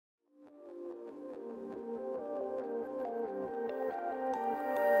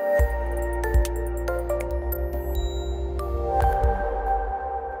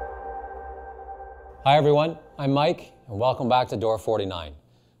Hi everyone, I'm Mike and welcome back to Door 49.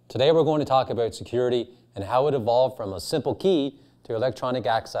 Today we're going to talk about security and how it evolved from a simple key to electronic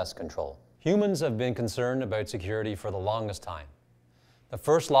access control. Humans have been concerned about security for the longest time. The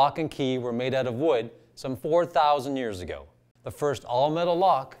first lock and key were made out of wood some 4,000 years ago. The first all-metal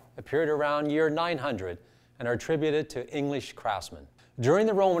lock appeared around year 900 and are attributed to English craftsmen. During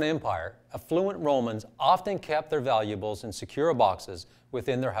the Roman Empire, affluent Romans often kept their valuables in secure boxes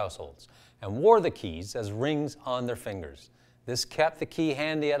within their households and wore the keys as rings on their fingers. This kept the key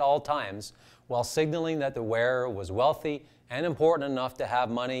handy at all times while signaling that the wearer was wealthy and important enough to have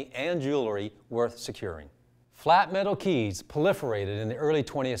money and jewelry worth securing. Flat metal keys proliferated in the early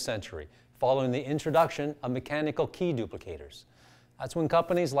 20th century following the introduction of mechanical key duplicators. That's when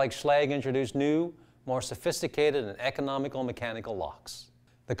companies like Schlage introduced new, more sophisticated and economical mechanical locks.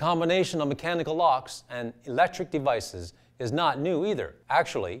 The combination of mechanical locks and electric devices is not new either.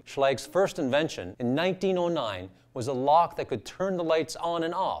 Actually, Schlage's first invention in 1909 was a lock that could turn the lights on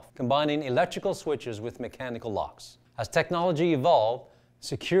and off, combining electrical switches with mechanical locks. As technology evolved,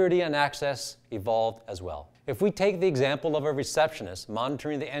 security and access evolved as well. If we take the example of a receptionist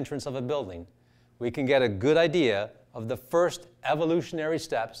monitoring the entrance of a building, we can get a good idea of the first evolutionary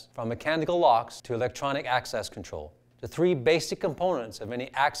steps from mechanical locks to electronic access control. The three basic components of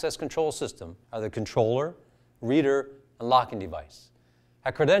any access control system are the controller, reader, and locking device.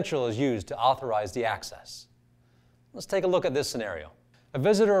 A credential is used to authorize the access. Let's take a look at this scenario. A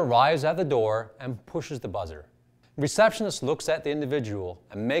visitor arrives at the door and pushes the buzzer. The receptionist looks at the individual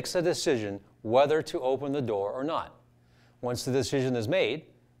and makes a decision whether to open the door or not. Once the decision is made,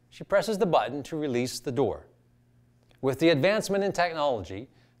 she presses the button to release the door. With the advancement in technology,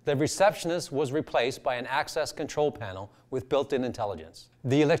 the receptionist was replaced by an access control panel with built-in intelligence.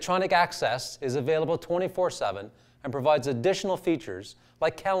 The electronic access is available 24/7 and provides additional features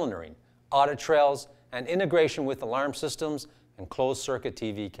like calendaring, audit trails, and integration with alarm systems and closed-circuit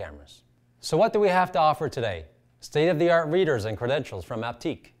TV cameras. So what do we have to offer today? State-of-the-art readers and credentials from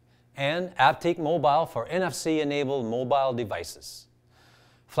Aptique, and Aptique Mobile for NFC-enabled mobile devices.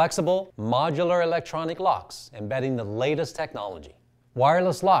 Flexible, modular electronic locks embedding the latest technology.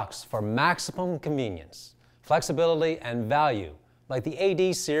 Wireless locks for maximum convenience, flexibility, and value, like the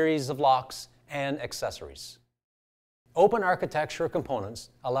AD series of locks and accessories. Open architecture components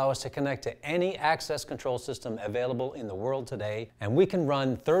allow us to connect to any access control system available in the world today, and we can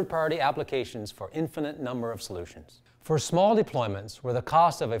run third-party applications for infinite number of solutions. For small deployments where the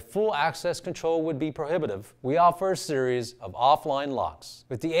cost of a full access control would be prohibitive, we offer a series of offline locks.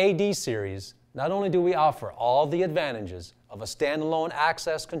 With the AD series, not only do we offer all the advantages of a standalone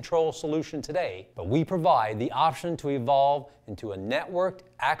access control solution today, but we provide the option to evolve into a networked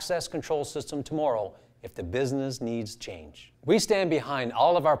access control system tomorrow if the business needs change. We stand behind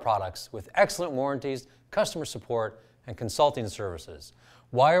all of our products with excellent warranties, customer support, and consulting services,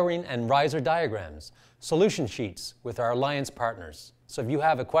 wiring and riser diagrams, solution sheets with our alliance partners. So if you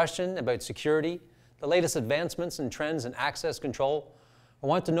have a question about security, the latest advancements and trends in access control, or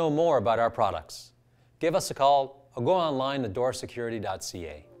want to know more about our products, give us a call or go online to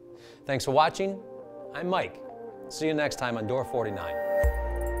doorsecurity.ca. Thanks for watching. I'm Mike. See you next time on Door 49.